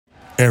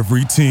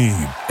Every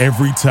team,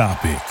 every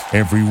topic,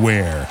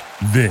 everywhere.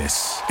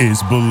 This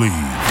is Believe.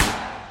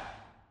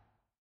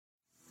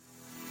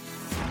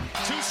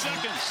 2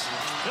 seconds.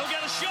 He'll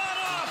get a shot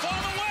off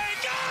on the way.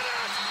 Got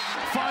it!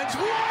 Finds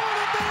one,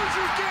 and there's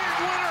your game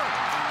winner.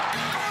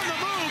 On the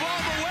move,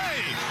 all the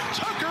way.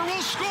 Tucker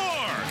will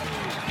score.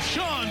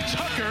 Sean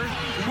Tucker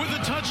with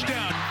a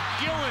touchdown.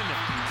 Gillen.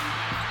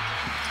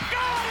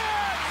 Got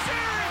it!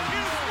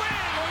 Syracuse win!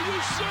 Are you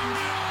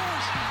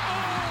serious?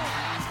 Oh!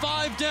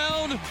 5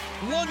 down,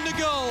 1 to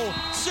go.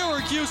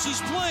 Syracuse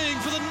is playing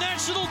for the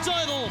national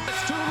title.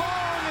 It's too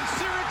long, and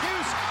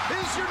Syracuse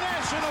is your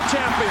national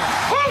champion.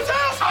 Who's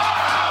out?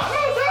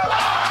 Who's out?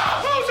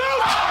 Who's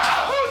out?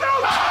 Who's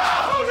out?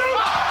 Who's out?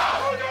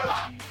 Who's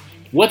out?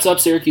 What's up,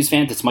 Syracuse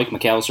fans? It's Mike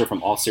McAllister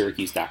from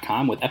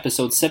allsyracuse.com with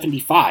episode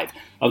 75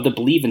 of the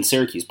Believe in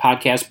Syracuse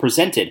podcast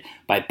presented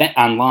by Bet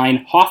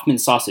Online, Hoffman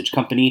Sausage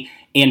Company,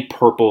 and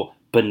Purple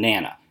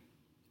Banana.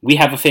 We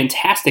have a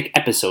fantastic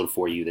episode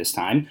for you this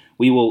time.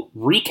 We will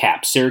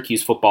recap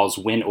Syracuse football's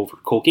win over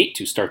Colgate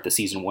to start the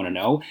season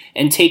 1-0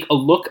 and take a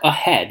look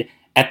ahead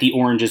at the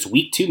Orange's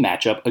Week 2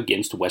 matchup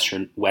against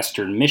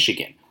Western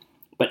Michigan.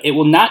 But it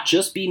will not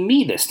just be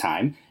me this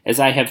time, as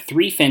I have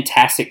 3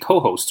 fantastic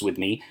co-hosts with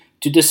me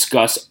to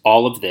discuss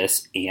all of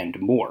this and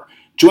more.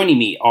 Joining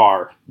me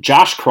are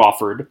Josh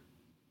Crawford,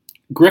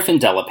 Griffin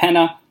Della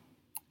Penna,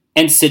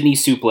 and Sydney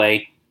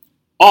Supple,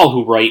 all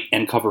who write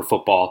and cover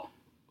football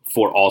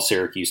for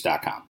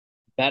allsyracuse.com.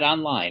 Bet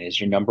Online is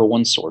your number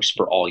one source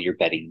for all your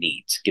betting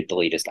needs. Get the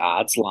latest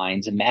odds,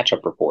 lines, and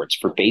matchup reports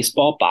for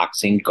baseball,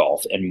 boxing,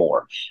 golf, and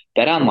more.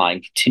 Bet Online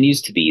continues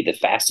to be the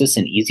fastest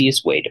and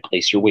easiest way to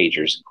place your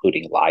wagers,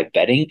 including live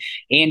betting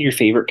and your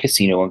favorite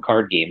casino and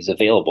card games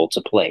available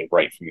to play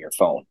right from your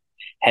phone.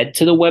 Head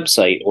to the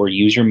website or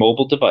use your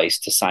mobile device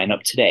to sign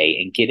up today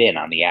and get in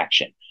on the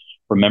action.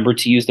 Remember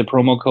to use the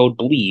promo code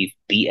BLEAV,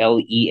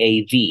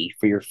 B-L-E-A-V,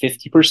 for your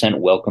 50%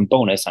 welcome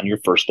bonus on your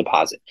first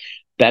deposit.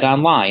 Bet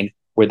Online,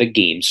 where the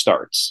game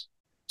starts.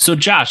 So,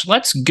 Josh,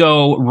 let's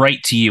go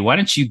right to you. Why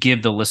don't you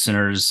give the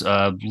listeners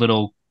a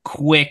little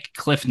quick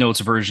Cliff Notes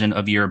version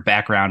of your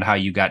background, how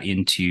you got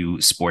into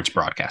sports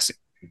broadcasting?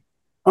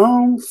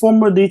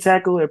 Former D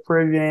tackle at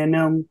Prairie View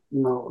A&M.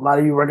 You know, a lot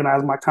of you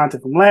recognize my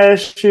content from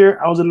last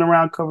year. I was in and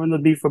around covering the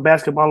beat for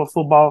basketball and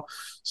football.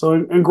 So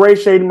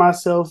ingratiating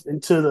myself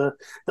into the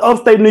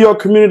upstate New York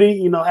community,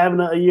 you know,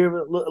 having a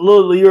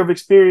year of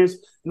experience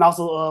and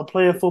also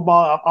playing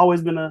football. I've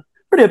always been a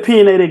pretty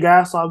opinionated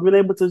guy, so I've been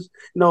able to, you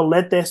know,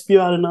 let that spew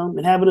out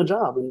and having a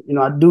job. And, you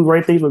know, I do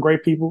great things with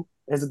great people,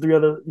 as the 3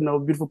 other, you know,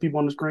 beautiful people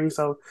on the screen.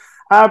 So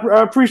I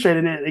appreciate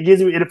it.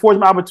 It affords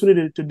me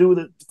opportunity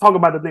to talk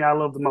about the thing I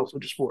love the most,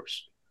 which is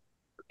sports.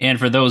 And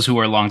for those who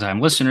are longtime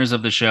listeners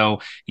of the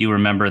show, you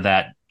remember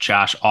that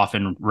Josh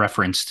often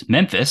referenced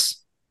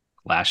Memphis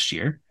last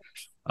year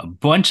a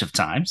bunch of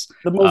times.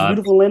 The most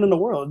beautiful land in the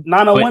world.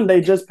 901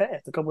 Day just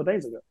passed a couple of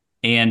days ago.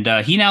 And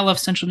he now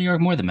loves Central New York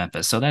more than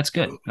Memphis, so that's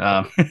good.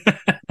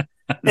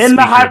 And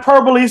the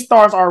hyperbole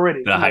starts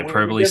already. The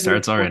hyperbole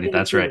starts already.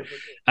 That's right.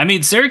 I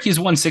mean, Syracuse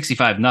won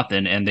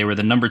 65-0, and they were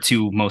the number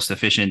 2 most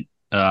efficient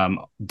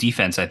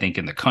defense, I think,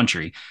 in the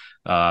country.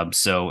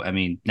 So, I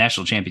mean,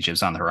 national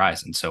championships on the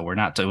horizon. So we're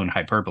not doing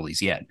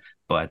hyperboles yet.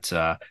 But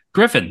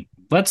Griffin,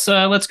 let's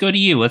go to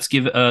you. Let's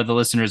give the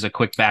listeners a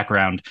quick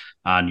background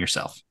on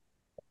yourself.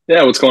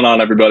 Yeah, what's going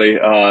on, everybody?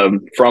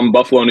 From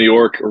Buffalo, New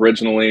York,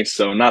 originally,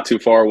 so not too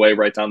far away,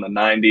 right down the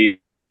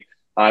 90.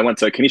 I went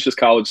to Canisius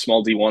College,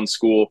 small D1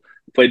 school.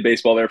 Played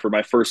baseball there for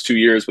my first 2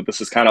 years, but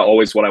this is kind of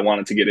always what I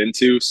wanted to get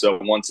into. So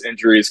once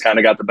injuries kind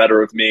of got the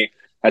better of me,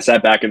 I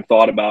sat back and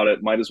thought about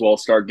it. Might as well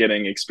start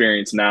getting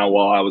experience now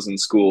while I was in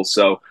school.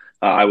 So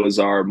I was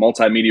our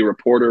multimedia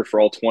reporter for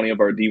all 20 of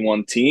our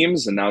D1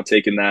 teams, and now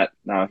taking that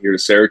now here to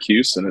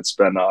Syracuse, and it's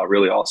been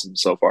really awesome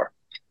so far.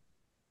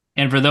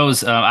 And for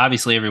those,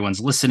 obviously everyone's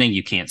listening,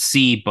 you can't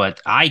see,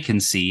 but I can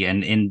see.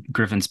 And in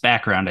Griffin's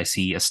background, I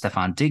see a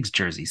Stephon Diggs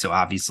jersey. So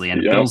obviously,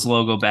 and a Bills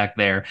logo back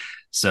there.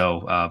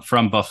 So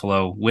from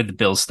Buffalo with the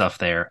Bills stuff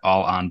there,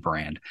 all on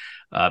brand.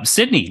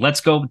 Sydney, let's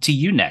go to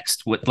you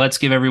next. Let's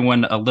give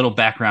everyone a little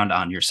background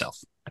on yourself.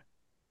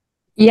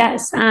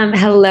 Yes.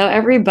 Hello,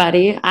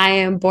 everybody. I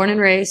am born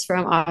and raised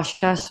from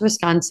Oshkosh,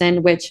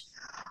 Wisconsin, which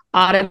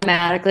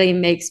automatically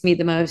makes me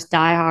the most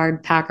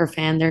diehard Packer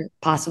fan there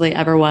possibly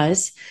ever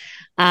was.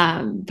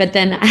 But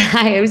then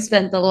I have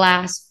spent the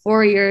last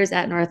 4 years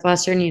at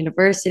Northwestern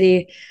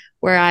University,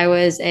 where I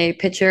was a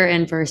pitcher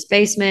and first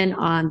baseman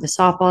on the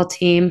softball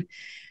team.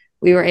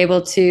 We were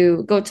able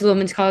to go to the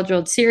Women's College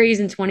World Series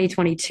in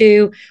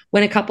 2022,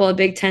 win a couple of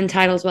Big Ten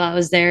titles while I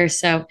was there.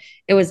 So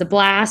it was a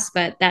blast,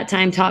 but that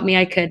time taught me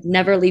I could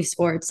never leave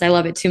sports. I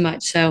love it too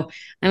much. So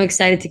I'm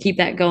excited to keep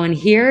that going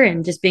here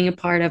and just being a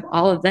part of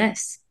all of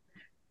this.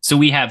 So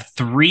we have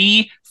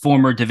 3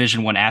 former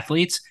Division I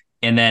athletes,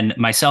 and then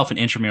myself, an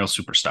intramural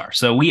superstar.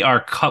 So we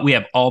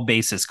have all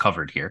bases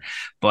covered here,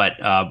 but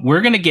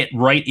we're going to get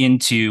right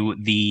into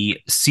the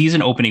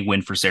season opening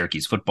win for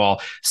Syracuse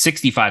football,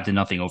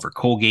 65-0 over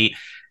Colgate.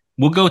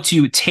 We'll go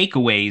to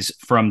takeaways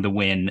from the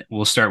win.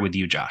 We'll start with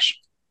you, Josh.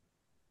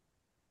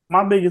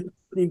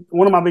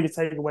 one of my biggest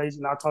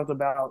takeaways, I talked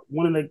about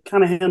wanting to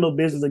kind of handle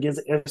business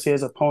against the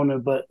FCS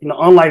opponent, but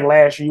unlike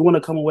last year, you want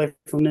to come away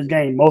from this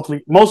game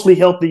mostly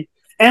healthy,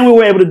 and we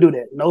were able to do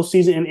that. No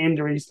season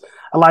injuries.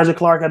 Elijah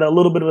Clark had a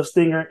little bit of a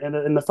stinger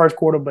in the first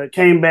quarter, but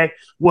came back,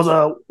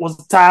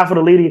 was tied for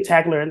the leading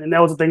tackler, and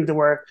that was the thing to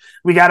where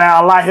we got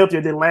out a lot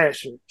healthier than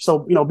last year. So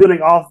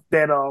building off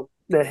that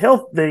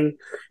health thing,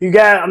 you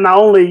got not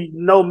only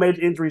no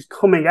major injuries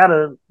coming out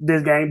of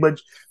this game, but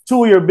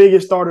two of your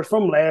biggest starters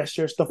from last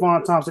year,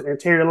 Stephon Thompson and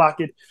Terry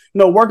Lockett,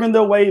 working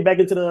their way back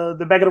into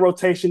the back of the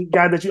rotation,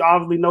 guys that you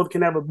obviously know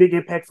can have a big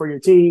impact for your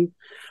team.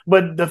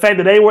 But the fact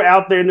that they were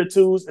out there in the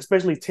twos,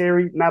 especially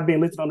Terry not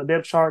being listed on the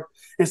depth chart,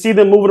 and see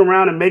them moving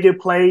around and making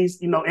plays,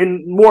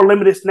 in more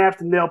limited snaps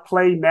than they'll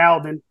play now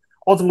than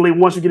ultimately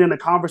once you get into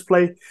conference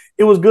play,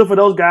 it was good for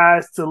those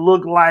guys to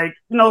look like,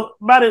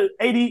 about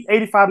 80,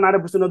 85,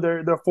 90% of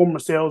their former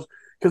selves.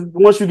 Because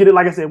once you get it,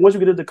 like I said, once you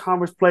get into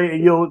conference play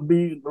and you'll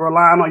be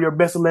relying on your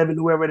best 11,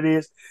 whoever it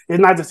is, it's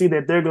nice to see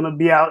that they're going to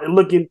be out and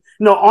looking,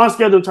 on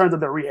schedule in terms of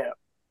their rehab.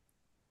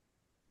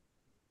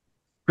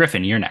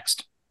 Griffin, you're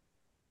next.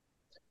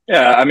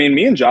 Yeah, I mean,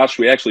 me and Josh,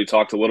 we actually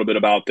talked a little bit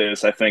about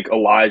this. I think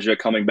Elijah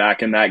coming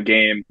back in that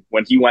game,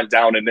 when he went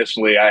down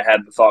initially, I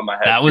had the thought in my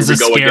head. That was a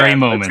scary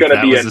moment. It's going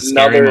to be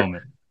another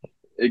moment.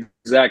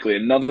 Exactly.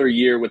 Another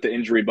year with the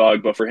injury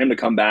bug, but for him to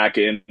come back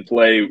and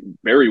play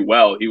very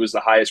well, he was the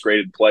highest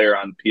graded player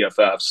on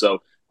PFF.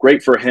 So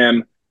great for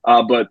him.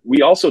 But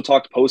we also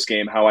talked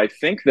post-game how I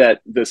think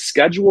that the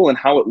schedule and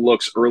how it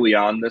looks early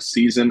on this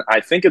season,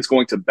 I think it's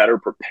going to better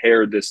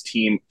prepare this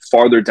team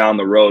farther down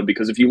the road.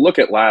 Because if you look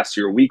at last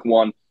year, week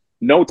 1,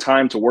 no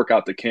time to work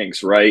out the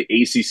kinks, right?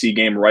 ACC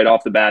game right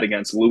off the bat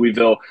against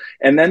Louisville.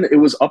 And then it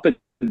was up and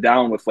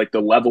down with like the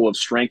level of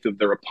strength of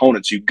their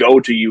opponents. You go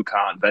to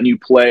UConn, then you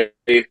play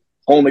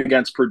home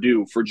against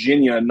Purdue,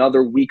 Virginia,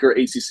 another weaker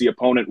ACC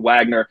opponent,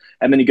 Wagner,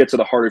 and then you get to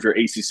the heart of your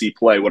ACC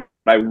play. What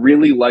I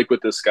really like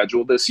with this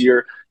schedule this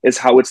year is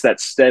how it's that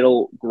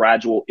steady,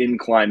 gradual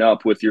incline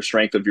up with your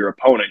strength of your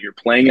opponent. You're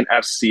playing an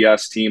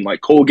FCS team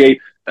like Colgate,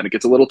 then it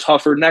gets a little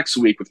tougher next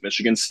week with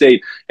Michigan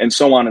State, and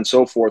so on and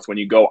so forth. When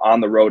you go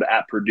on the road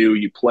at Purdue,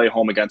 you play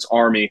home against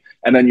Army,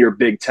 and then your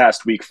big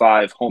test, week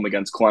 5, home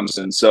against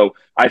Clemson. So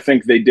I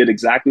think they did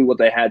exactly what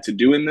they had to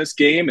do in this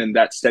game, and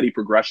that steady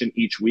progression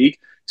each week,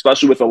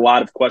 especially with a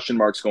lot of question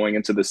marks going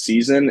into the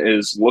season,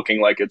 is looking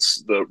like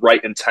it's the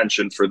right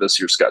intention for this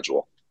year's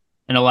schedule.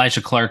 And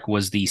Elijah Clark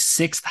was the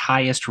 6th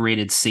highest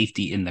rated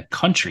safety in the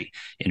country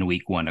in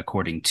week 1,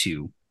 according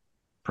to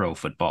Pro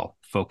Football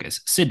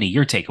Focus. Sydney,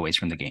 your takeaways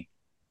from the game.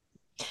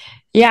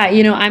 Yeah,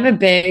 I'm a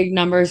big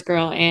numbers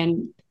girl,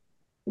 and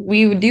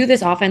we would do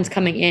this offense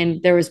coming in.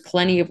 There was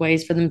plenty of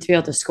ways for them to be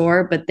able to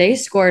score, but they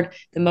scored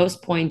the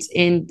most points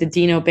in the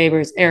Dino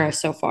Babers era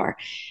so far.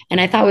 And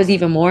I thought was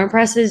even more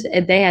impressive,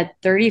 they had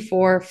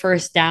 34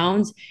 first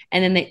downs,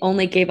 and then they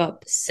only gave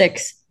up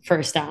 6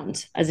 first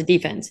downs as a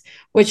defense,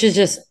 which is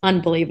just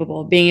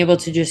unbelievable, being able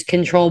to just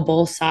control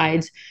both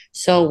sides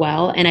so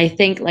well. And I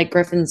think, like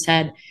Griffin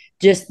said,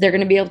 they're going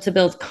to be able to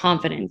build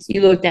confidence.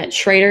 You looked at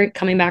Schrader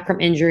coming back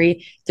from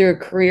injury through a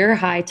career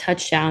high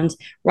touchdowns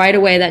right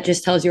away. That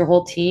just tells your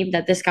whole team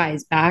that this guy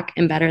is back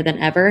and better than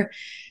ever.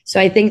 So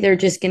I think they're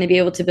just going to be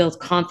able to build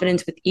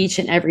confidence with each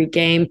and every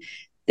game.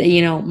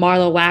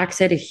 Marlo Wax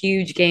had a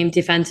huge game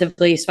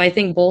defensively. So I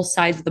think both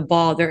sides of the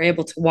ball, they're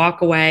able to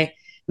walk away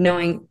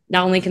knowing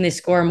not only can they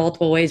score in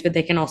multiple ways, but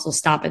they can also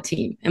stop a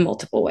team in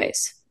multiple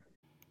ways.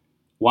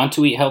 Want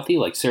to eat healthy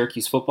like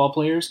Syracuse football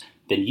players?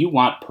 Then you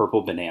want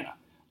Purple Banana.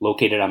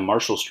 Located on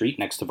Marshall Street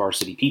next to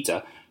Varsity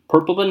Pizza,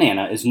 Purple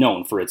Banana is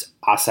known for its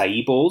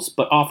acai bowls,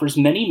 but offers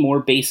many more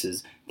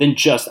bases than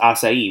just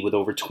acai with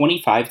over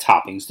 25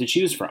 toppings to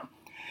choose from.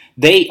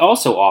 They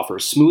also offer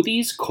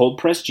smoothies,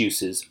 cold-pressed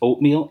juices,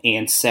 oatmeal,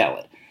 and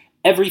salad.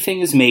 Everything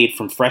is made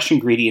from fresh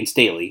ingredients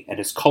daily and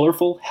is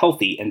colorful,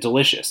 healthy, and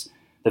delicious.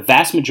 The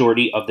vast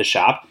majority of the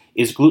shop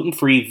is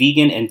gluten-free,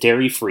 vegan, and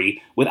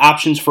dairy-free with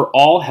options for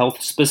all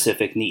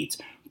health-specific needs.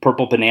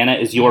 Purple Banana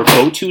is your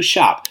go-to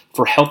shop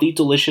for healthy,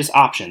 delicious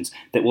options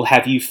that will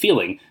have you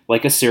feeling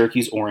like a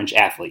Syracuse Orange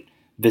athlete.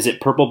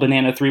 Visit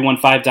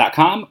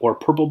purplebanana315.com or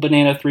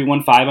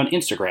purplebanana315 on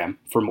Instagram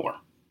for more.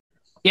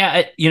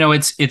 Yeah,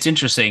 it's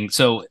interesting.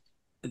 So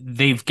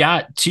they've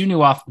got two new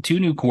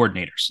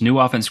coordinators, new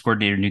offensive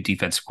coordinator, new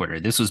defensive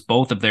coordinator. This was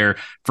both of their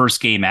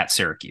first game at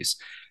Syracuse.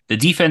 The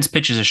defense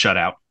pitches a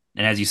shutout,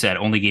 and as you said,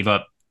 only gave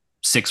up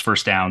 6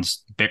 first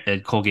downs.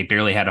 Colgate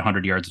barely had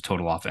 100 yards of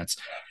total offense.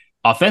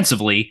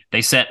 Offensively,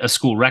 they set a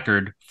school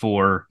record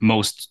for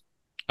most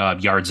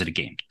yards at a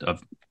game,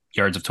 of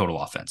yards of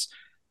total offense.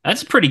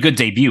 That's a pretty good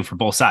debut for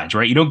both sides,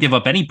 right? You don't give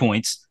up any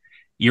points.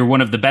 You're one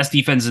of the best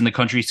defenses in the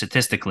country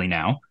statistically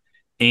now.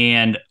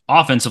 And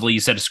offensively, you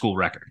set a school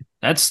record.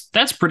 That's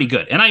pretty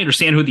good. And I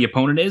understand who the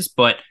opponent is,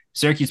 but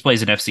Syracuse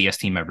plays an FCS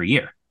team every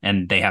year,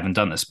 and they haven't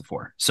done this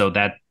before. So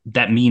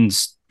that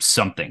means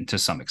something to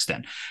some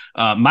extent.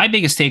 My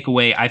biggest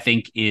takeaway, I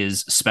think,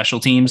 is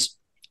special teams.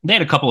 They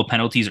had a couple of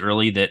penalties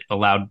early that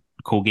allowed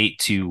Colgate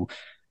to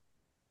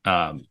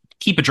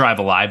keep a drive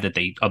alive that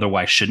they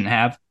otherwise shouldn't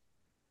have.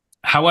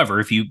 However,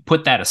 if you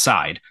put that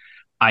aside,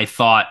 I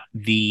thought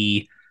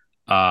the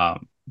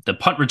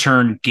punt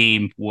return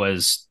game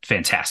was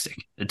fantastic.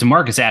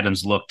 DeMarcus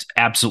Adams looked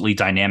absolutely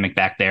dynamic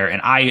back there,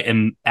 and I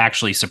am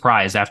actually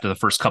surprised after the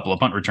first couple of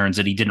punt returns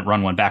that he didn't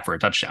run one back for a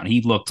touchdown.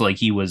 He looked like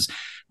he was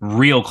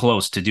real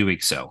close to doing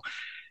so.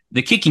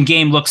 The kicking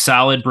game looked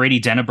solid.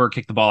 Brady Denneberg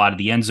kicked the ball out of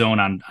the end zone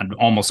on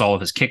almost all of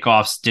his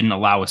kickoffs, didn't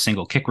allow a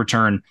single kick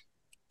return,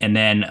 and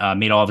then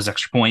made all of his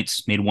extra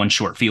points, made one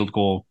short field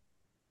goal.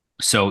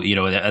 So,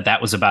 that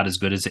was about as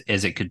good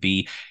as it could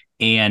be.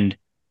 And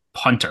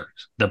punter,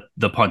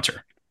 the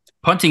punter.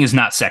 Punting is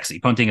not sexy.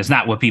 Punting is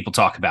not what people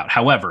talk about.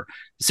 However,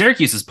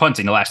 Syracuse's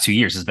punting the last 2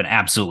 years has been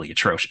absolutely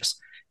atrocious.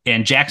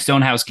 And Jack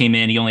Stonehouse came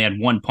in. He only had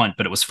one punt,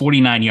 but it was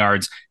 49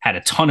 yards, had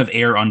a ton of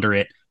air under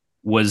it,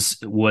 was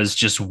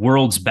just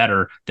worlds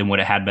better than what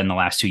it had been the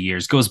last 2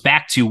 years. Goes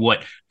back to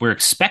what we're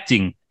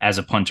expecting as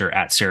a punter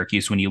at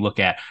Syracuse when you look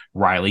at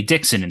Riley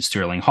Dixon and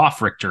Sterling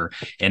Hoffrichter,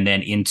 and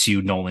then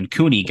into Nolan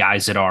Cooney,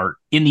 guys that are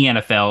in the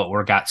NFL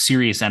or got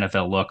serious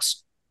NFL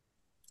looks.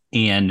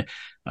 And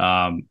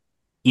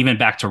even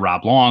back to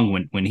Rob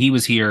Long when he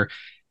was here.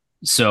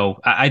 So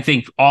I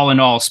think all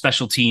in all,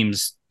 special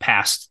teams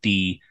passed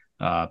the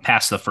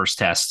first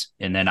test,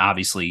 and then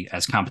obviously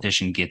as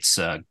competition gets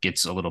a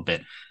little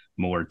bit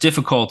more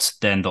difficult,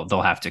 then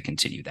they'll have to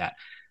continue that.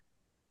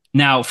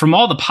 Now, from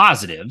all the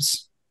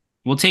positives,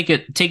 we'll take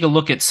a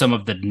look at some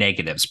of the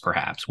negatives.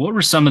 Perhaps what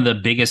were some of the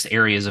biggest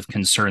areas of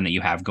concern that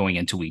you have going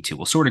into week 2?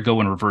 We'll sort of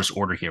go in reverse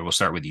order here. We'll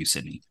start with you,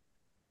 Sydney.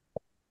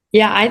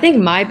 Yeah, I think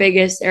my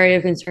biggest area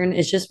of concern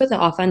is just with the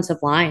offensive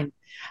line.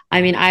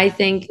 I mean, I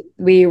think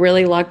we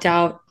really lucked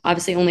out,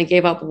 obviously only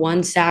gave up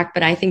one sack,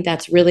 but I think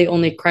that's really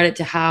only credit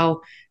to how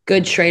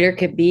good Schrader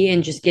could be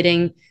and just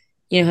getting,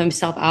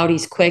 himself out.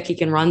 He's quick, he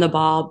can run the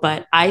ball,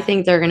 but I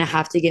think they're going to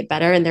have to get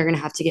better, and they're going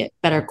to have to get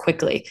better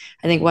quickly.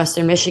 I think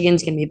Western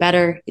Michigan's going to be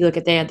better. You look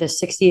at, they had the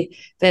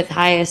 65th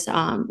highest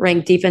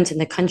ranked defense in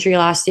the country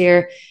last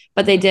year.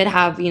 But they did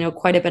have,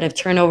 quite a bit of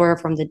turnover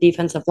from the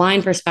defensive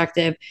line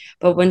perspective.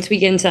 But once we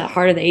get into the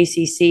heart of the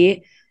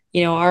ACC,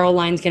 our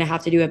O-line is going to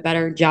have to do a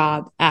better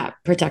job at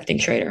protecting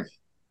Schrader.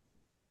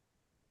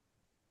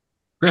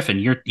 Griffin,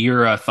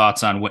 your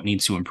thoughts on what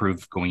needs to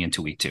improve going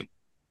into week 2?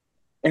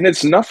 And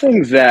it's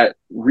nothing that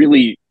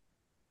really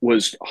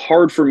was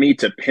hard for me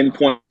to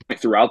pinpoint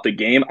throughout the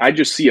game. I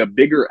just see a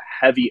bigger,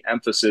 heavy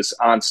emphasis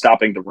on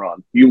stopping the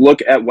run. You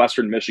look at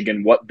Western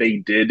Michigan, what they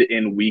did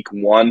in week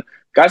 1.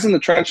 Guys in the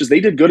trenches, they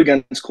did good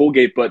against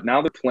Colgate, but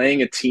now they're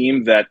playing a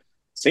team that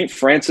St.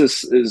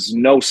 Francis is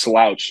no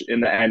slouch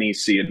in the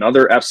NEC.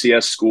 Another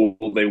FCS school.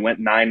 They went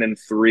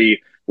 9-3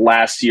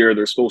 last year.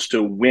 They're supposed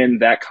to win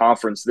that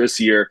conference this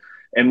year.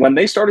 And when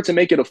they started to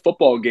make it a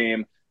football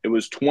game, it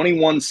was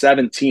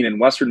 21-17, and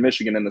Western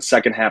Michigan in the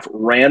second half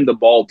ran the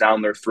ball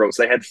down their throats.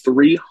 They had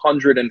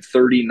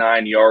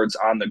 339 yards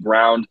on the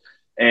ground,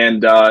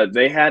 and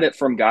they had it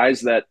from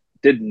guys that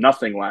did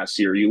nothing last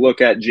year. You look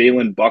at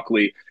Jalen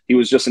Buckley. He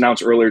was just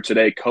announced earlier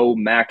today,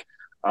 Co-Mac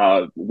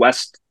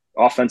West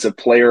Offensive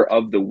Player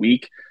of the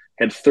Week,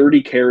 had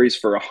 30 carries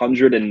for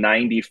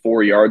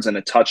 194 yards and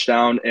a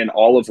touchdown. And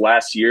all of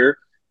last year,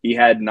 he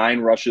had 9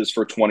 rushes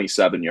for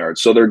 27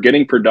 yards. So they're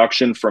getting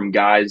production from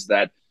guys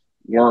that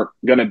weren't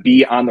going to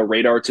be on the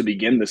radar to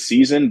begin the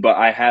season, but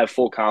I have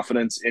full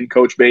confidence in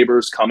Coach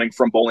Babers coming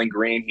from Bowling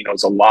Green. He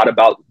knows a lot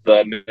about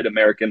the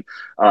Mid-American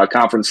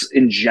Conference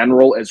in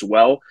general as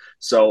well.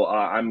 So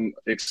I'm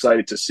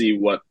excited to see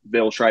what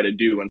they'll try to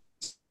do in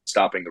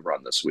stopping the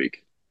run this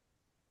week.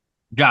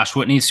 Josh,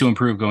 what needs to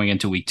improve going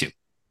into week 2?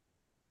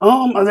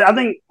 I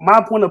think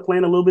my point of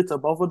playing a little bit to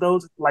both of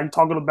those, like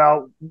talking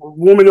about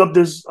warming up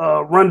this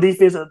run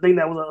defense, I think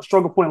that was a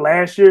struggle point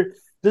last year.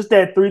 Just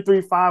that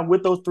 3-3-5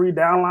 with those 3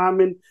 down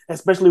linemen,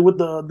 especially with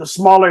the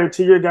smaller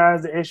interior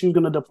guys that SU's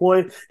going to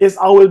deploy, it's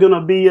always going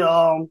to be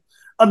a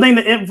thing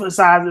to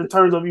emphasize in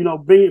terms of,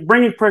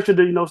 bringing pressure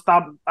to,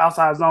 stop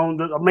outside zone,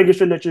 making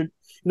sure that you're,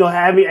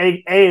 having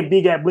A and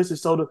B gap blitzes.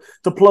 So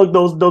to plug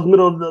those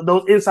middle,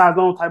 those inside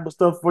zone type of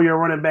stuff for your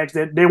running backs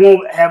that they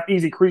won't have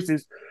easy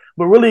creases.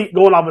 But really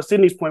going off of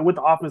Sydney's point with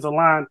the offensive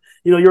line,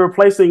 you're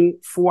replacing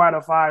 4 out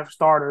of 5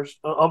 starters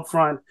up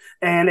front.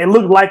 And it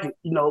looked like,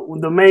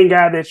 the main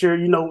guy that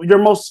your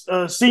most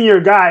senior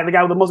guy, the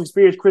guy with the most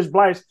experience, Chris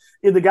Blythe,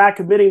 is the guy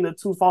committing the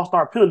 2 false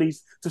start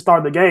penalties to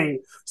start the game.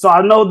 So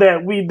I know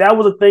that that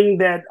was a thing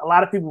that a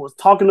lot of people was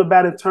talking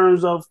about in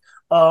terms of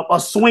a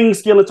swing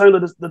skill in terms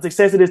of the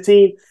success of this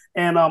team.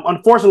 And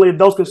unfortunately,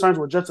 those concerns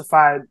were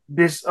justified in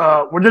this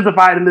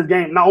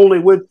game, not only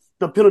with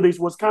the penalties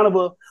was kind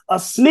of a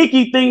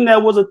sneaky thing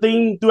that was a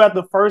thing throughout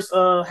the first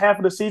half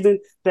of the season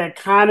that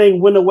kind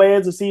of went away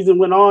as the season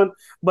went on,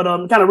 but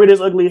kind of reared its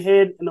ugly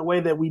head in a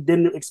way that we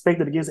didn't expect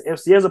it against the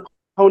FCS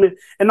opponent.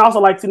 And also,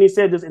 like Sydney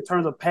said, just in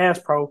terms of pass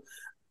pro,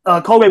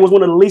 Colgate was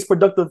one of the least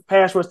productive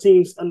pass rush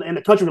teams in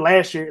the country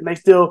last year, and they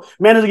still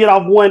managed to get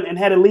off one and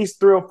had at least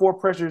 3 or 4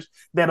 pressures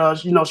that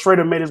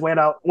Schrader made his way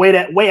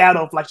out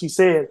of, like she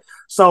said.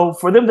 So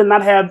for them to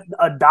not have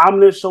a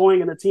dominant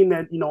showing in a team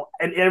that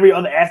in every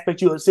other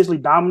aspect you essentially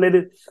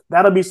dominated,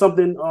 that'll be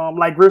something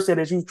like Griff said,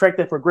 as you track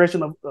that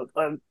progression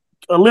of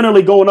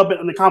literally going up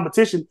in the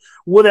competition.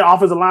 Will their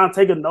offensive line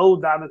take a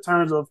nosedive in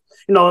terms of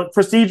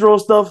procedural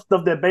stuff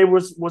that Babe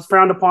was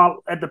frowned upon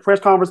at the press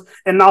conference,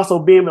 and also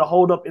being able to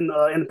hold up in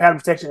the pattern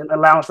protection and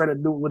allowing Schrader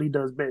to do what he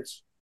does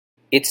best.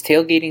 It's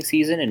tailgating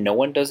season, and no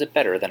one does it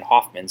better than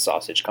Hoffman's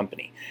Sausage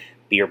Company.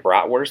 Beer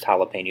bratwurst,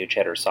 jalapeno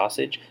cheddar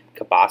sausage,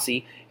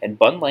 kibasi, and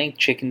bun-length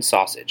chicken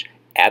sausage.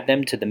 Add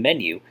them to the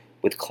menu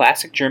with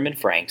classic German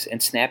franks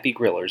and snappy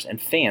grillers,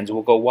 and fans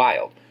will go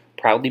wild.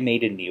 Proudly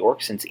made in New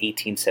York since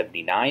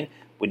 1879,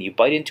 when you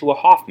bite into a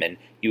Hoffman,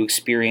 you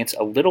experience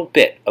a little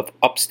bit of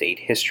upstate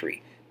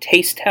history.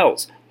 Taste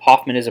tells,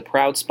 Hoffman is a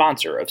proud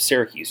sponsor of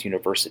Syracuse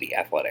University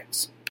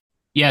Athletics.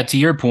 Yeah, to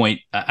your point,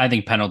 I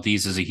think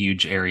penalties is a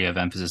huge area of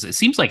emphasis. It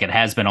seems like it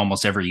has been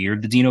almost every year,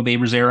 the Dino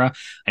Babers era.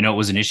 I know it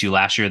was an issue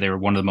last year. They were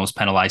one of the most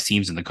penalized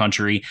teams in the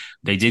country.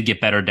 They did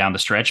get better down the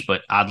stretch,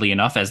 but oddly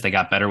enough, as they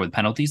got better with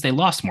penalties, they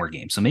lost more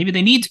games. So maybe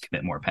they need to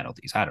commit more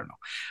penalties. I don't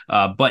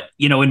know. But,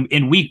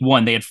 in week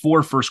 1, they had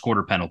 4 first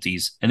quarter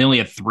penalties, and they only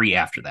had 3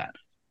 after that.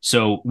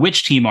 So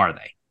which team are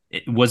they?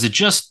 Was it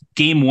just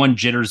game 1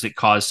 jitters that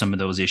caused some of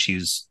those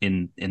issues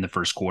in the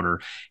first quarter,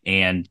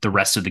 and the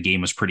rest of the game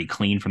was pretty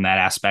clean from that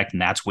aspect,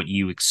 and that's what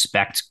you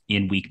expect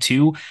in week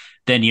 2?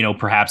 Then,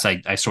 perhaps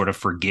I sort of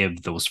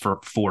forgive those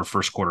 4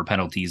 first quarter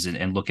penalties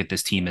and look at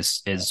this team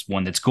as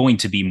one that's going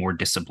to be more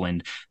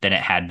disciplined than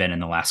it had been in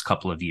the last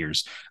couple of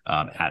years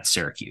at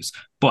Syracuse.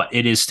 But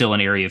it is still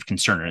an area of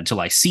concern. And until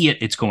I see it,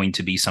 it's going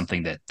to be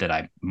something that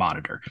I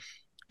monitor.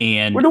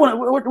 And we're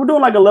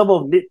doing like a level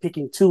of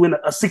nitpicking too in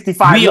a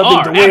 65 we nothing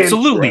are, to win.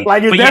 Absolutely.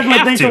 Like it's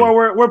definitely things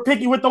where we're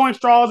picky, we're throwing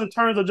straws in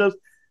terms of just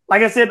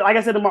like I said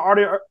in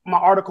my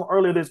article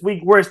earlier this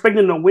week, we're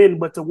expecting to win,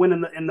 but to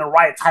win in the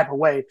right type of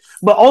way.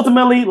 But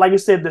ultimately, like you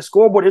said, the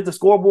scoreboard is the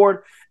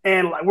scoreboard,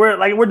 and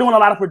we're doing a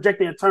lot of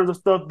projecting in terms of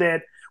stuff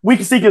that we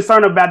can see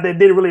concern about that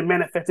didn't really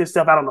manifest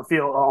itself out on the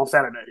field on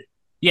Saturday.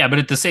 Yeah, but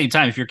at the same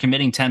time, if you're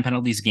committing 10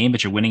 penalties a game,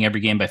 but you're winning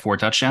every game by 4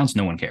 touchdowns,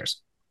 no one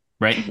cares,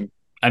 right?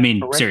 I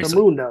mean, Correct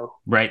seriously,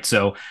 right?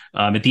 So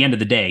at the end of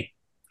the day,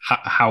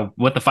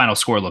 what the final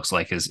score looks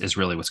like is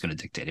really what's going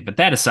to dictate it. But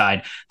that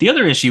aside, the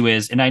other issue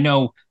is, and I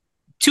know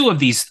 2 of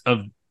these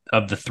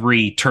of the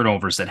 3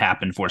 turnovers that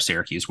happened for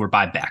Syracuse were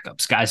by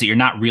backups, guys that you're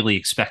not really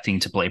expecting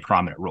to play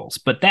prominent roles.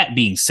 But that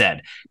being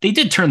said, they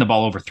did turn the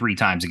ball over 3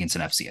 times against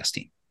an FCS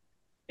team.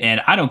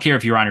 And I don't care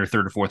if you're on your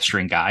 3rd or 4th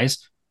string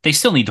guys, they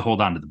still need to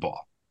hold on to the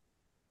ball.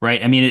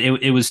 Right. I mean,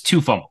 it was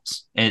 2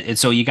 fumbles. And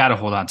so you got to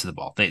hold on to the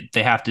ball. They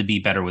have to be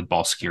better with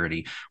ball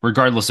security,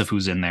 regardless of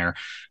who's in there.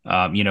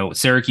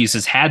 Syracuse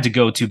has had to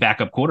go to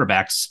backup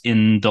quarterbacks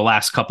in the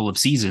last couple of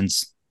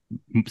seasons.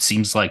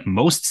 Seems like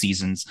most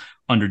seasons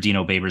under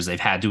Dino Babers, they've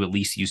had to at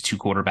least use 2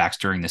 quarterbacks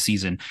during the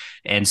season.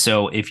 And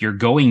so if you're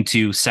going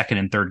to 2nd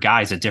and 3rd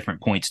guys at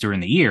different points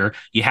during the year,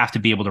 you have to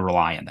be able to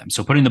rely on them.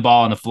 So putting the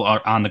ball on the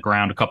floor, on the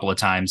ground a couple of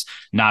times,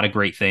 not a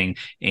great thing.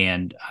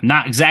 And I'm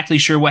not exactly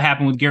sure what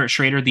happened with Garrett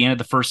Schrader at the end of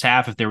the first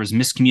half, if there was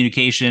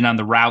miscommunication on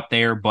the route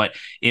there, but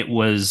it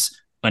was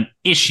an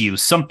issue.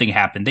 Something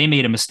happened. They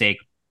made a mistake.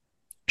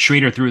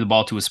 Schrader threw the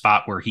ball to a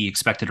spot where he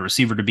expected a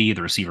receiver to be.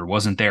 The receiver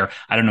wasn't there.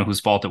 I don't know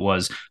whose fault it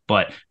was,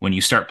 but when you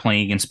start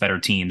playing against better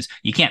teams,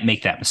 you can't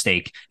make that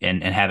mistake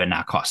and have it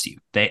not cost you.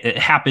 It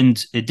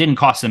happened. It didn't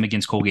cost them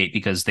against Colgate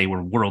because they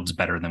were worlds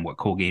better than what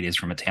Colgate is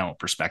from a talent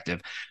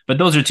perspective. But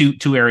those are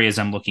two areas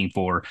I'm looking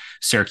for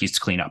Syracuse to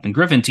clean up. And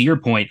Griffin, to your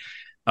point,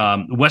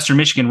 Western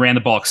Michigan ran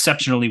the ball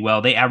exceptionally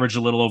well. They averaged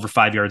a little over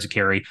 5 yards a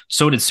carry.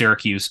 So did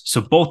Syracuse.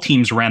 So both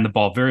teams ran the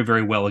ball very,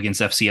 very well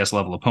against FCS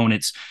level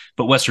opponents.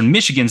 But Western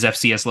Michigan's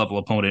FCS level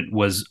opponent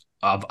was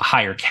of a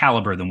higher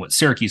caliber than what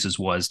Syracuse's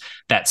was.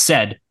 That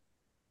said,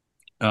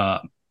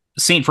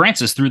 St.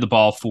 Francis threw the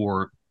ball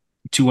for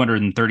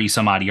 230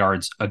 some odd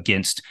yards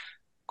against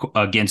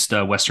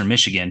Western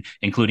Michigan,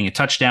 including a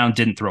touchdown,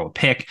 didn't throw a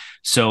pick.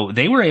 So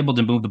they were able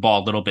to move the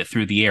ball a little bit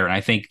through the air. And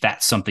I think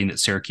that's something that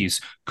Syracuse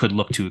could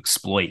look to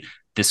exploit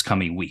this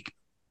coming week.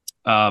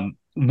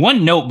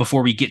 One note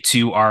before we get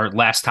to our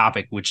last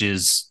topic, which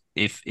is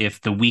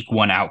if the week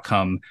 1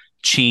 outcome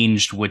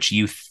changed what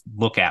you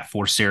look at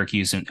for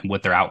Syracuse and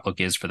what their outlook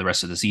is for the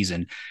rest of the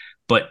season.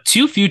 But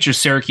 2 future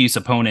Syracuse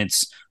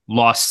opponents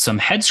lost some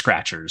head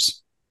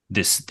scratchers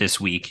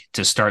this week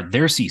to start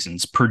their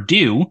seasons.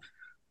 Purdue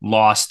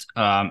lost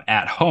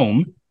at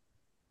home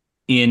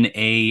in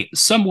a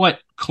somewhat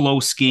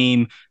close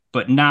game,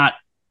 but not,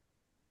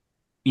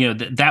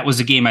 that was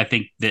a game I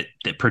think that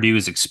Purdue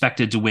is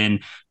expected to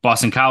win.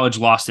 Boston College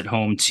lost at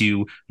home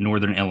to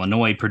Northern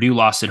Illinois. Purdue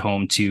lost at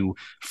home to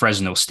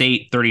Fresno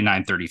State,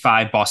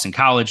 39-35. Boston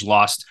College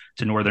lost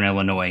to Northern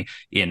Illinois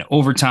in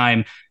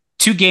overtime.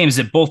 two games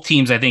that both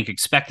teams, I think,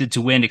 expected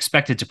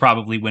to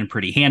probably win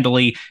pretty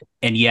handily,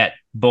 and yet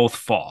both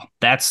fall.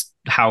 That's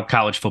how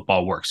college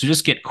football works. So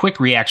just get quick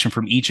reaction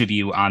from each of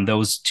you on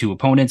those two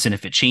opponents, and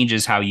if it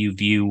changes how you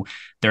view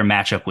their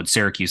matchup with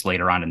Syracuse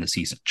later on in the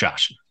season.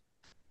 Josh.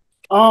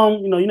 You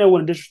don't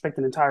want to disrespect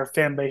an entire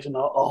fan base and a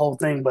whole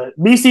thing, but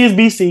BC is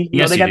BC.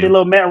 You know, they got their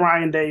little Matt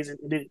Ryan days.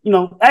 And,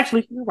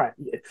 actually, you're right.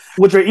 Yeah.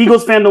 With your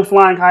Eagles fandom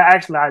flying high,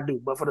 actually, I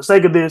do. But for the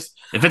sake of this,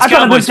 if it's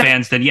Cowboys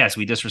fans, then yes,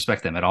 we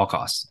disrespect them at all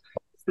costs.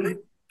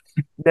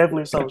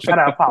 Definitely so. Shout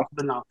out Pop.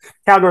 But no,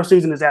 Cowgirl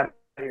season is out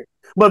here.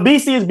 But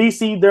BC is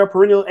BC. They're a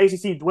perennial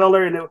ACC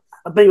dweller, and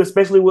I think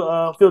especially with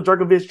Phil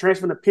Jerkovich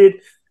transferring to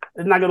Pitt,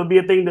 it's not going to be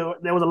a thing.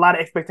 There was a lot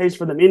of expectations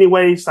for them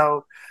anyway,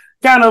 so.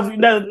 Kind of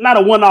not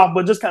a one-off,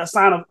 but just kind of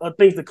sign of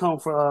things to come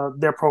for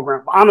their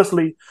program. But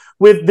honestly,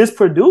 with this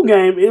Purdue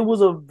game, it was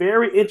a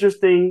very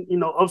interesting,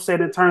 upset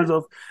in terms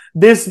of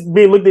this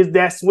being looked at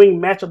that swing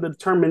matchup to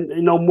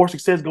determine, more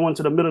success going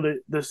to the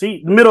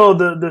middle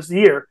of this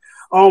year.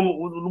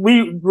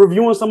 We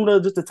reviewing some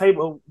of the tape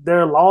of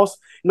their loss.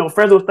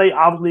 Fresno State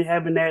obviously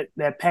having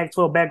that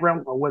Pac-12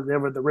 background or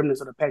whatever the remnants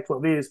of the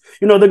Pac-12 is.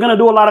 They're going to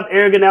do a lot of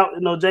arrogant out.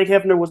 Jake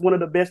Hefner was one of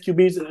the best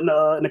QBs in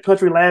the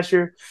country last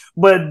year,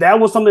 but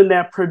that was something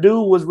that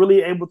Purdue was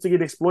really able to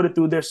get exploited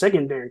through their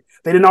secondary.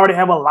 They didn't already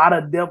have a lot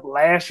of depth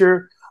last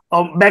year.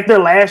 Back there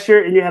last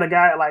year, and you had a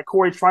guy like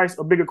Corey Trice,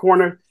 a bigger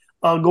corner,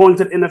 going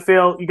to the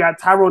NFL. You got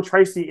Tyrone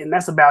Tracy, and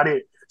that's about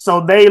it.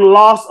 So they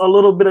lost a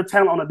little bit of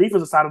talent on the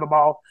defensive side of the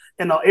ball,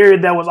 and the area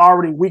that was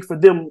already weak for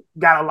them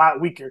got a lot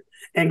weaker.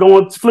 And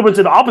flipping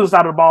to the opposite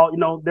side of the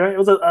ball, there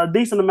was a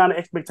decent amount of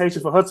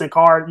expectation for Hudson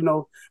Card,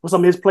 with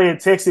some of his play in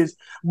Texas.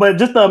 But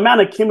just the amount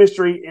of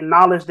chemistry and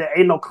knowledge that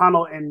Aiden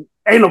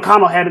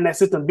O'Connell had in that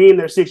system, being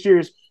there 6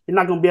 years, you're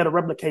not going to be able to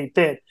replicate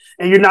that.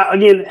 And you're not,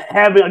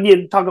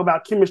 talk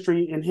about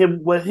chemistry and him,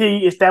 what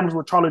he established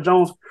with Charlie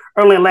Jones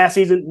early in last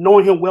season,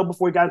 knowing him well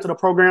before he got into the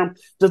program,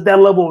 just that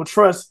level of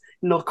trust.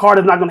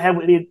 Carter's not going to have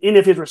any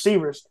of his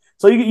receivers.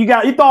 So you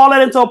throw all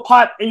that into a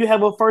pot, and you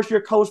have a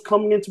first-year coach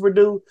coming into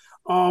Purdue.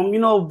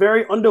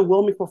 Very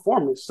underwhelming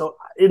performance. So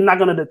it's not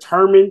going to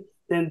determine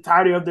the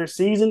entirety of their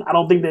season. I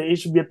don't think that it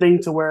should be a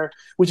thing to where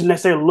we should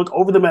necessarily look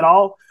over them at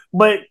all.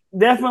 But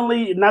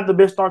definitely not the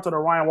best start to the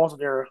Ryan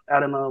Walton era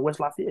out in West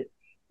Lafayette.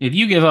 If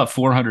you give up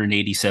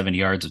 487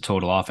 yards of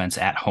total offense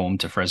at home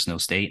to Fresno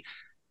State,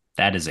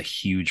 that is a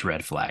huge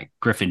red flag.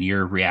 Griffin,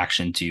 your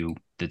reaction to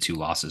the two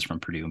losses from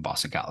Purdue and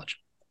Boston College?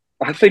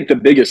 I think the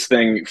biggest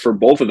thing for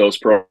both of those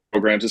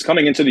programs is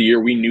coming into the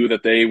year, we knew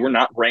that they were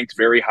not ranked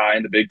very high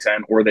in the Big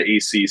Ten or the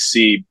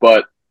ACC,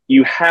 but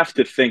you have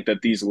to think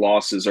that these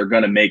losses are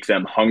going to make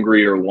them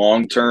hungrier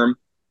long-term.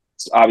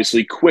 It's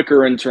obviously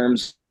quicker in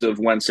terms of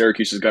when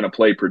Syracuse is going to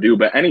play Purdue,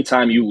 but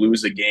anytime you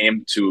lose a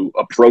game to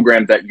a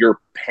program that you're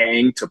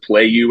paying to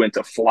play you and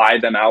to fly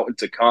them out and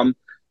to come,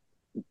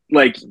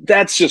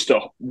 that's just a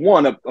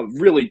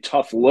really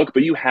tough look,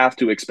 but you have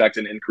to expect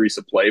an increase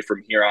of play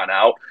from here on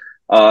out.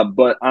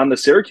 But on the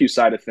Syracuse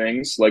side of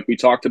things, like we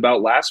talked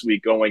about last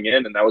week going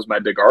in, and that was my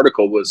big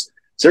article, was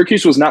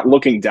Syracuse was not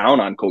looking down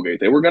on Colgate.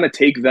 They were going to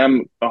take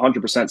them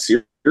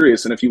 100%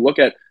 serious. And if you look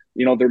at,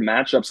 their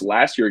matchups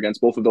last year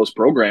against both of those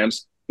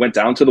programs, went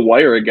down to the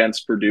wire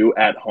against Purdue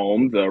at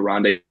home, the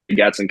Rondé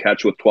Gadsden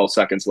catch with 12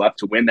 seconds left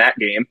to win that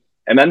game.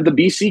 And then the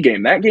BC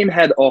game, that game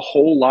had a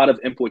whole lot of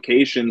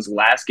implications.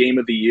 Last game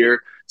of the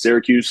year,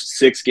 Syracuse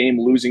 6-game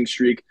losing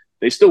streak.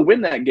 They still win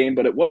that game,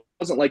 but it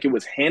wasn't like it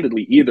was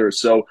handedly either.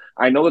 So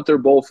I know that they're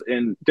both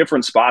in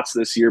different spots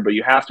this year, but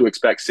you have to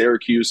expect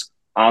Syracuse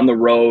on the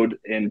road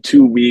in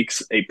 2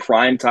 weeks, a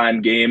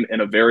primetime game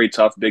in a very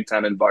tough Big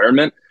Ten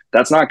environment.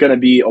 That's not going to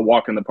be a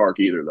walk in the park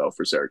either, though,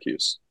 for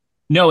Syracuse.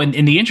 No, and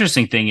the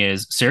interesting thing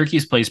is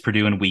Syracuse plays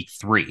Purdue in week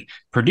 3.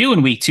 Purdue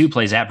in week 2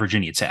 plays at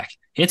Virginia Tech.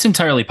 It's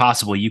entirely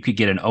possible you could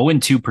get an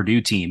 0-2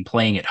 Purdue team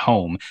playing at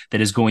home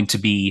that is going to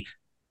be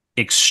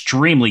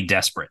extremely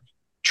desperate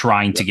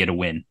trying to get a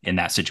win in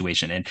that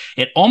situation. And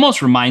it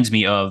almost reminds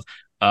me of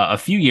a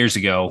few years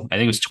ago, I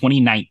think it was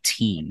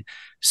 2019,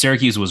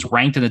 Syracuse was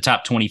ranked in the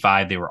top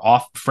 25. They were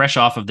fresh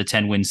off of the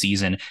 10-win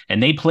season,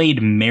 and they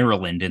played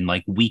Maryland in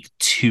week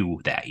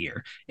 2 that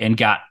year and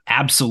got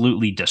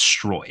absolutely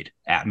destroyed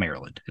at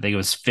Maryland. I think it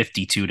was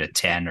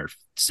 52-10, or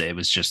it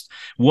was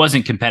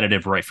wasn't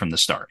competitive right from the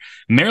start.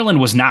 Maryland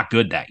was not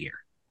good that year.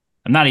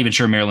 I'm not even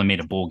sure Maryland made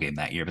a bowl game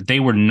that year, but they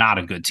were not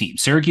a good team.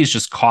 Syracuse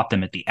just caught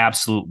them at the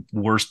absolute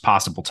worst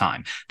possible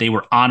time. They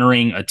were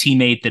honoring a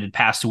teammate that had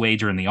passed away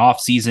during the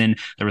offseason.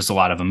 There was a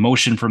lot of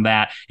emotion from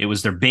that. It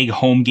was their big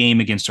home game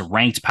against a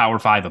ranked Power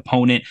 5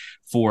 opponent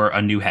for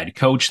a new head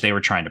coach. They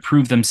were trying to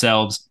prove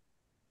themselves.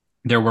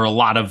 There were a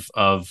lot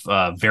of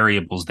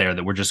variables there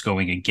that were just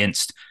going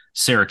against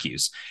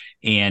Syracuse.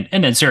 And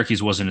then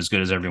Syracuse wasn't as good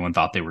as everyone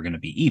thought they were going to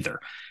be either.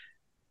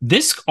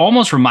 This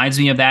almost reminds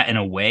me of that in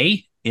a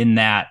way, in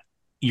that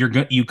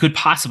you could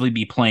possibly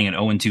be playing an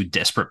 0-2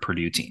 desperate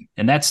Purdue team.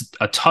 And that's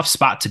a tough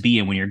spot to be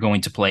in when you're going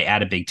to play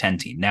at a Big Ten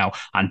team. Now,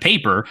 on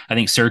paper, I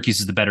think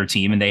Syracuse is the better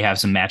team and they have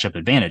some matchup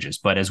advantages.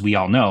 But as we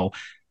all know,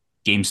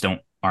 games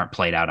don't aren't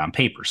played out on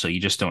paper. So you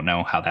just don't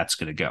know how that's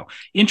going to go.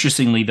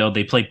 Interestingly, though,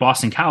 they play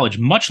Boston College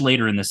much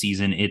later in the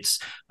season. It's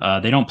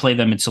they don't play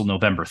them until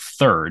November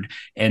 3rd.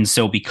 And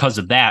so because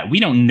of that, we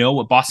don't know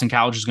what Boston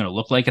College is going to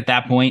look like at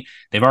that point.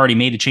 They've already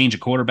made a change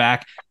at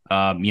quarterback.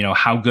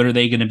 How good are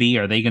they going to be?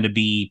 Are they going to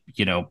be,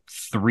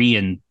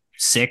 3-6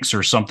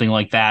 or something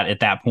like that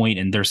at that point,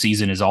 and their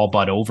season is all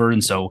but over,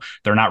 and so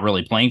they're not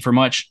really playing for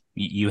much?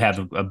 You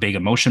have a big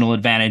emotional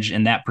advantage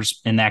in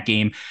that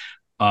game.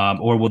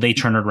 Or will they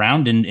turn it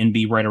around and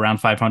be right around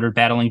 500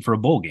 battling for a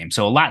bowl game?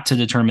 So a lot to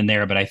determine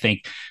there, but I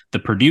think the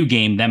Purdue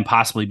game, them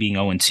possibly being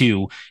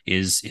 0-2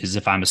 is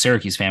if I'm a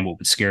Syracuse fan, what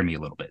would scare me a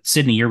little bit.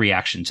 Sydney, your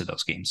reaction to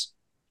those games?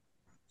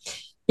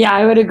 Yeah,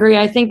 I would agree.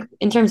 I think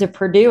in terms of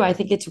Purdue, I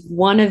think it's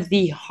one of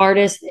the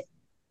hardest,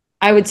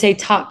 I would say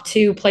top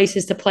 2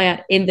 places to play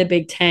at in the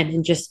Big Ten,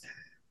 and just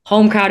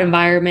home crowd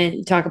environment.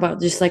 You talk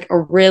about just like a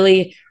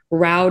really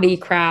rowdy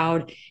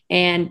crowd.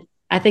 And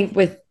I think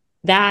with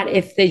that,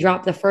 if they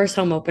drop the first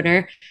home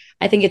opener,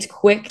 I think it's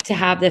quick to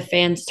have the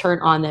fans turn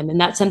on them. And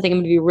that's something I'm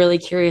going to be really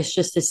curious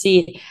just to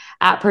see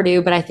at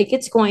Purdue. But I think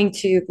it's going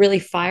to really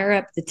fire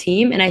up the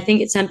team. And I think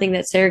it's something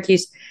that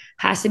Syracuse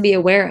has to be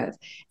aware of.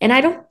 And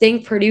I don't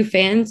think Purdue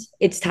fans,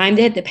 it's time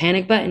to hit the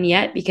panic button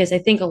yet, because I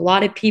think a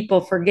lot of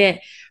people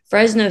forget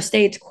Fresno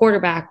State's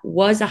quarterback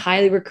was a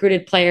highly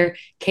recruited player,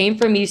 came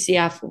from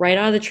UCF right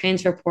out of the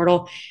transfer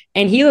portal,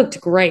 and he looked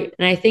great.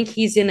 And I think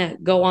he's going to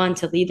go on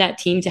to lead that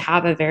team to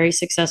have a very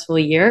successful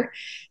year.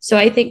 So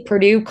I think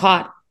Purdue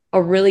caught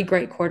a really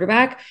great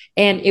quarterback,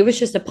 and it was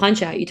just a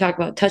punch out. You talk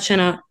about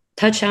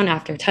touchdown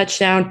after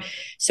touchdown.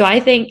 So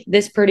I think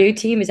this Purdue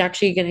team is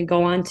actually going to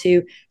go on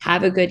to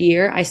have a good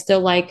year. I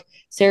still like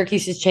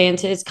Syracuse's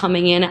chances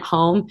coming in at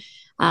home.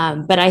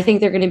 But I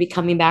think they're going to be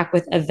coming back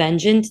with a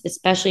vengeance,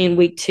 especially in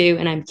week 2.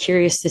 And I'm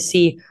curious to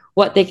see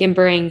what they can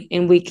bring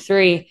in week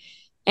 3.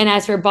 And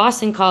as for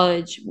Boston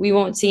College, we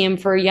won't see him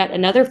for yet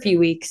another few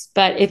weeks.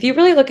 But if you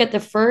really look at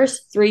the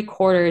first 3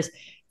 quarters,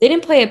 they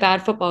didn't play a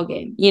bad football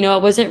game.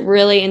 It wasn't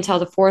really until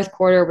the 4th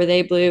quarter where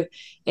they blew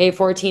a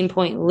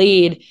 14-point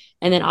lead.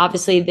 And then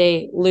obviously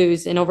they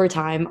lose in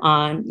overtime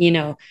on,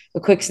 a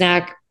quick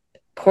snack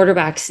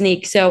quarterback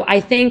sneak. So I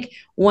think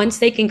once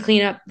they can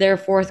clean up their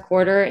 4th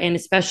quarter, and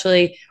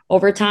especially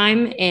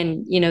overtime,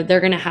 and they're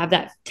going to have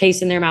that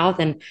taste in their mouth,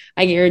 and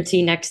I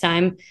guarantee next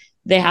time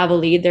they have a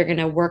lead, they're going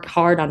to work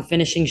hard on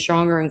finishing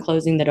stronger and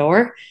closing the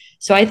door.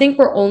 So I think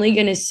we're only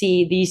going to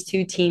see these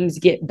 2 teams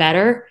get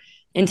better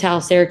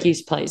until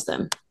Syracuse plays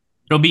them.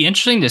 It'll be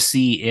interesting to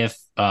see if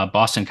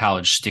Boston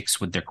College sticks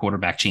with their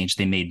quarterback change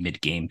they made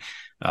mid-game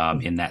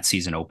in that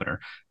season opener,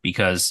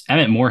 because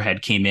Emmett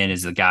Moorhead came in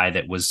as the guy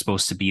that was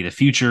supposed to be the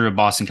future of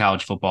Boston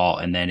College football.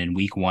 And then in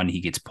week 1, he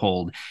gets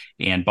pulled,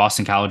 and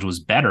Boston College was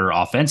better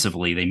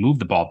offensively. They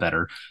moved the ball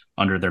better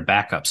under their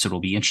backup. So it'll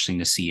be interesting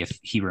to see if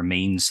he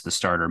remains the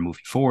starter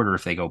moving forward, or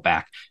if they go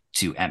back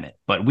to Emmett.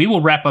 But we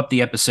will wrap up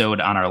the episode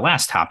on our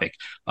last topic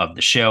of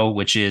the show,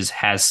 which is,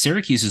 has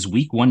Syracuse's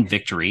week 1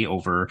 victory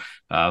over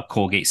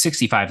Colgate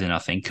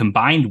 65-0,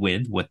 combined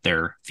with what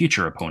their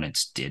future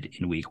opponents did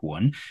in week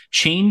 1,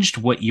 changed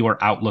what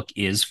your outlook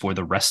is for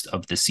the rest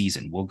of the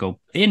season? We'll go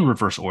in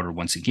reverse order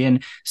once again.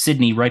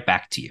 Sydney, right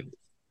back to you.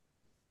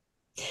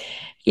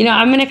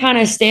 I'm going to kind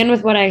of stand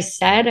with what I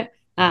said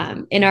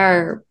in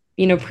our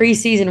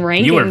preseason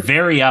rankings. You were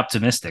very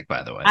optimistic,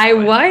 by the way. I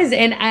was,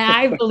 and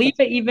I believe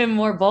it even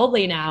more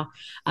boldly now.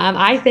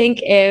 I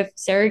think if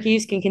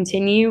Syracuse can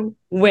continue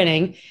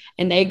winning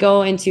and they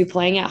go into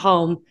playing at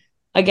home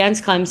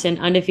against Clemson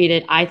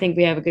undefeated, I think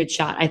we have a good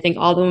shot. I think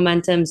all the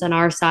momentum's on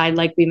our side.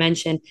 Like we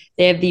mentioned,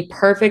 they have the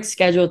perfect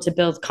schedule to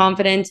build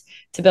confidence,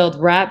 to build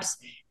reps,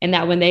 and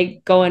that when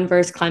they go in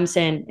versus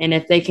Clemson, and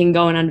if they can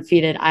go in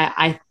undefeated,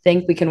 I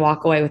think we can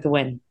walk away with a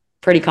win.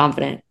 Pretty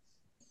confident.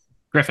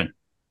 Griffin.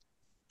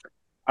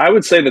 I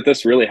would say that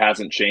this really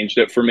hasn't changed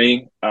it for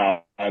me.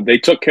 They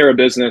took care of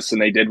business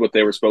and they did what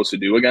they were supposed to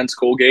do against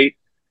Colgate.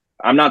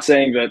 I'm not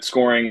saying that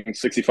scoring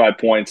 65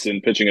 points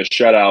and pitching a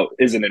shutout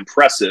isn't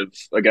impressive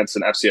against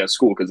an FCS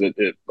school, because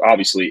it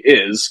obviously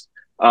is.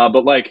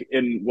 But like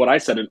in what I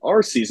said in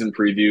our season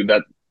preview,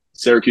 that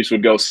Syracuse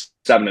would go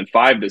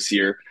 7-5 this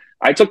year,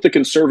 I took the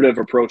conservative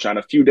approach on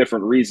a few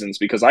different reasons,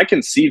 because I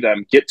can see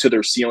them get to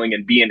their ceiling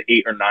and be an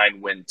 8 or 9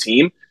 win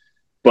team.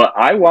 But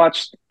I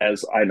watched,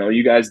 as I know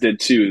you guys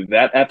did too,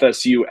 that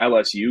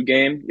FSU-LSU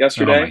game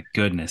yesterday. Oh, my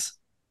goodness.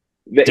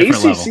 The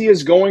ACC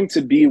is going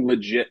to be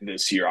legit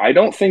this year. I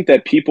don't think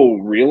that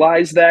people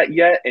realize that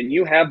yet. And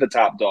you have the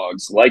top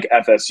dogs like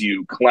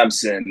FSU,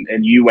 Clemson,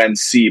 and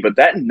UNC. But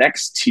that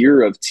next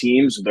tier of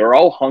teams, they're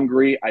all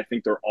hungry. I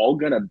think they're all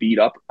going to beat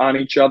up on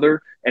each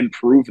other and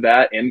prove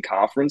that in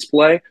conference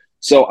play.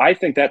 So I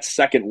think that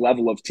second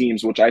level of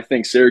teams, which I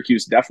think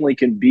Syracuse definitely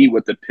can be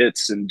with the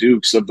Pitts and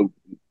Dukes of the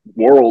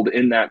world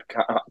in that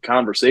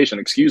conversation,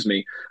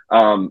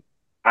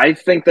 I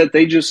think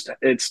that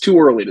it's too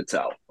early to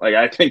tell. Like,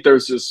 I think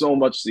there's just so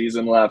much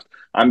season left.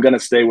 I'm going to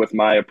stay with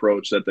my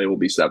approach that they will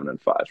be 7-5.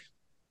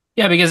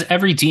 Yeah, because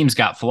every team's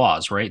got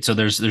flaws, right? So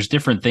there's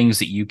different things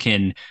that you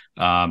can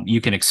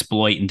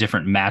exploit in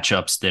different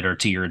matchups that are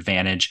to your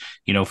advantage.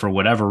 For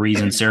whatever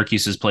reason,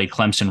 Syracuse has played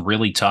Clemson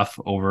really tough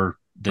over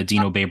the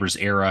Dino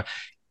Babers era,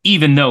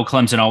 even though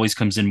Clemson always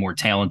comes in more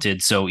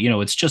talented. So,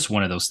 it's just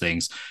one of those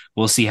things.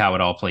 We'll see how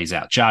it all plays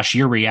out. Josh,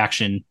 your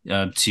reaction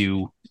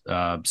to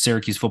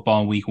Syracuse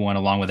football in week 1,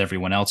 along with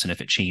everyone else, and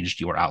if it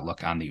changed your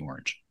outlook on the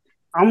Orange.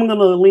 I'm going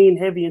to lean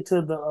heavy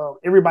into the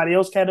everybody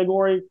else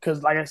category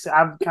because, like I said,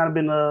 I've kind of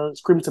been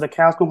screaming to the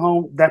cows come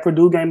home. That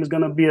Purdue game is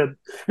going to be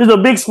there's a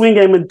big swing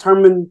game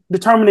in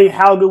determining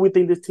how good we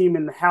think this team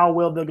and how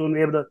well they're going to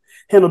be able to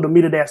handle the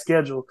meat of that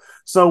schedule.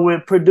 So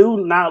with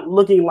Purdue not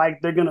looking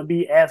like they're going to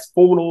be as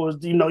formidable as,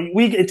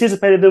 we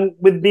anticipated them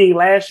with being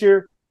last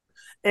year.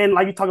 And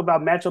like you talk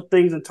about matchup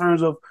things in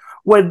terms of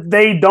what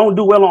they don't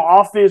do well on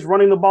offense,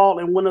 running the ball.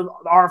 And one of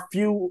our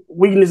few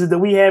weaknesses that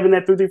we have in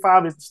that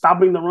 3-3-5 is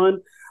stopping the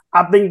run.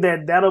 I think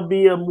that'll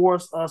be a more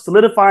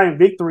solidifying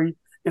victory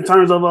in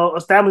terms of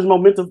established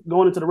momentum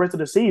going into the rest of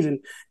the season.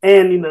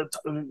 And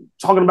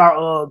talking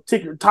about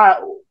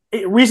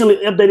recently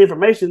updated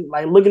information,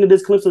 like looking at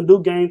this Clemson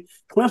Duke game,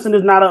 Clemson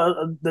is not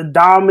the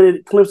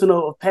dominant Clemson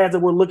of pads that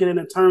we're looking at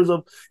in terms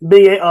of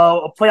being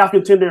a playoff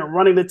contender and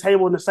running the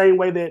table in the same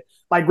way that,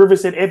 like Griffin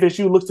said,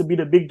 FSU looks to be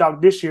the big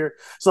dog this year.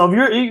 So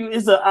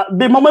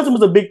momentum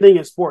is a big thing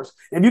in sports.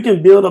 If you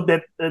can build up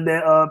that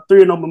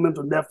 3-0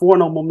 momentum, that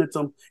 4-0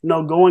 momentum,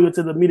 going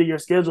into the meat of your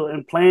schedule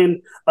and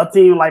playing a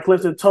team like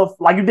Clemson tough,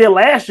 like you did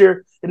last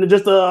year, and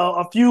just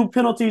a few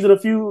penalties and a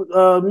few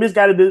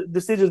misguided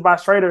decisions by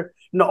Schrader,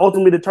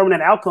 ultimately determine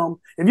that outcome.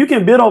 If you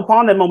can build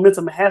upon that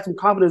momentum and have some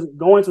confidence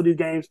going to these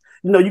games,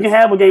 you can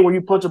have a game where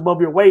you punch above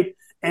your weight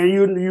and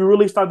you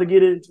really start to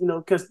get it,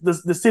 because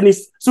the Sydney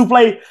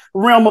Supple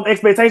realm of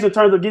expectation in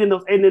terms of getting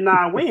those 8 and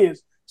 9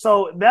 wins.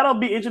 So that'll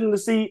be interesting to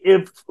see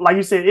if, like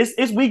you said,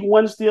 it's week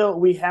 1 still.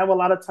 We have a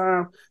lot of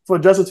time for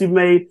adjustments to be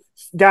made.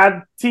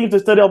 Got teams to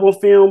study up on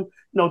film,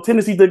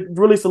 tendency to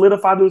really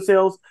solidify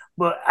themselves.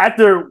 But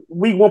after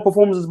week 1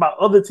 performances by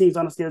other teams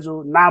on the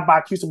schedule, not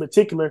by Cuse in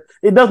particular,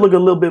 it does look a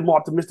little bit more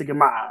optimistic in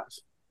my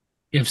eyes.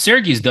 If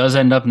Syracuse does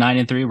end up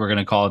 9-3, we're going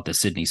to call it the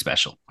Sydney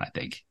special, I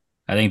think.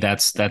 I think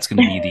that's going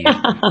to be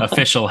the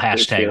official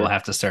hashtag. We'll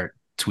have to start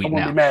tweeting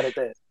out. Be mad at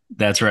that.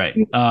 That's right.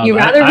 You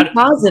rather be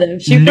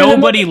positive.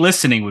 Nobody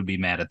listening would be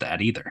mad at that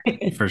either,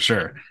 for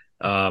sure.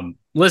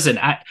 Listen,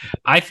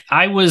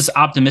 I was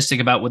optimistic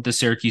about what the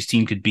Syracuse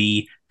team could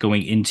be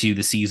going into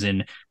the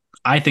season.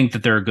 I think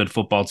that they're a good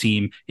football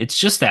team. It's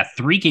just that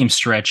 3-game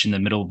stretch in the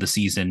middle of the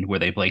season where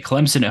they play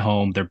Clemson at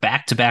home. They're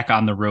back-to-back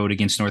on the road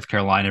against North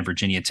Carolina and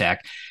Virginia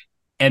Tech.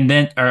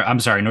 North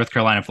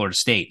Carolina and Florida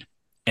State.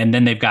 And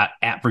then they've got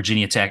at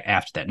Virginia Tech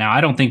after that. Now,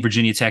 I don't think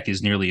Virginia Tech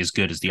is nearly as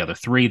good as the other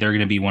 3. They're going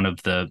to be one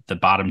of the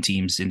bottom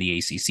teams in the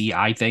ACC,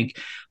 I think.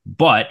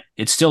 But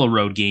it's still a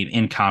road game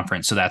in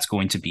conference, so that's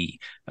going to be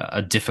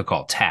a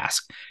difficult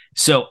task.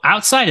 So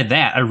outside of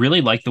that, I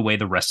really like the way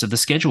the rest of the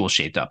schedule is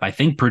shaped up. I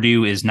think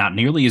Purdue is not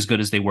nearly as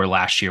good as they were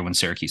last year when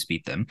Syracuse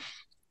beat them.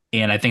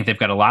 And I think they've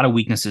got a lot of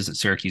weaknesses that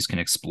Syracuse can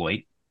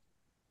exploit.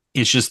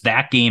 It's just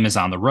that game is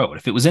on the road.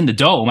 If it was in the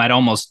Dome, I'd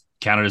almost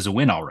count it as a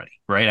win already,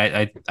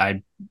 right?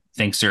 I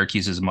think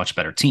Syracuse is a much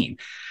better team.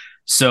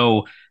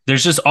 So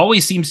there's just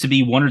always seems to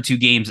be 1 or 2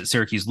 games that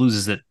Syracuse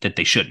loses that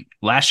they shouldn't.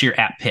 Last year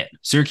at Pitt,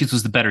 Syracuse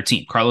was the better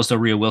team. Carlos Del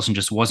Rio Wilson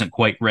just wasn't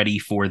quite ready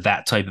for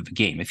that type of a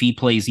game. If he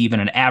plays even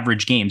an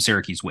average game,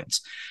 Syracuse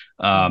wins.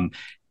 And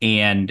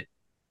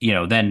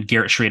then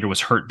Garrett Schrader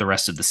was hurt the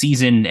rest of the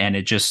season, and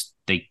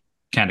they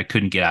kind of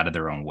couldn't get out of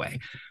their own way.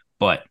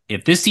 But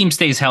if this team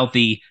stays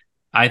healthy,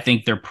 I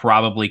think they're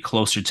probably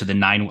closer to the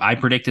 9. I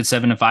predicted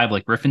 7-5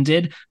 like Griffin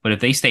did, but if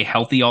they stay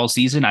healthy all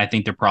season, I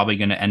think they're probably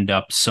going to end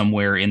up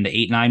somewhere in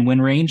the 8-9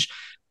 win range.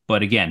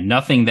 But again,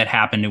 nothing that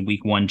happened in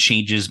week 1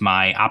 changes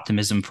my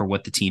optimism for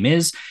what the team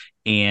is,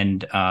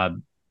 and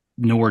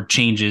nor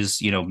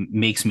changes,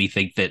 makes me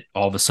think that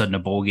all of a sudden a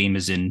bowl game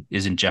is in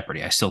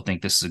jeopardy. I still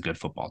think this is a good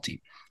football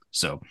team.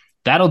 So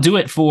that'll do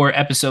it for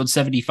episode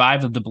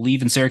 75 of the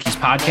Believe in Syracuse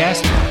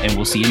podcast, and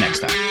we'll see you next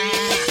time.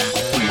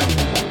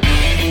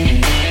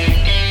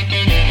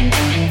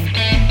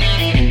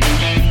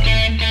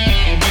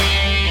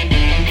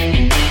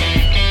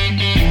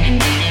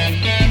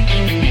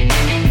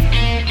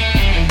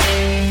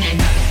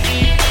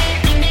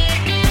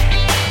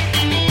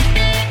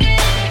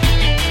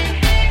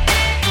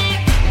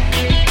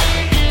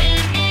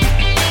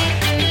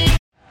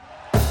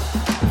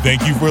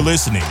 Thank you for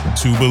listening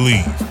to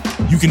Believe.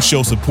 You can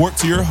show support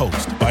to your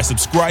host by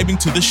subscribing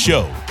to the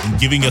show and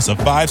giving us a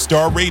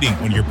 5-star rating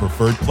on your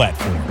preferred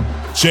platform.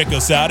 Check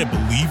us out at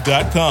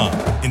Believe.com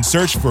and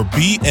search for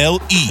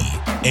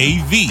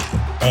BLEAV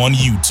on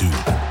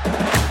YouTube.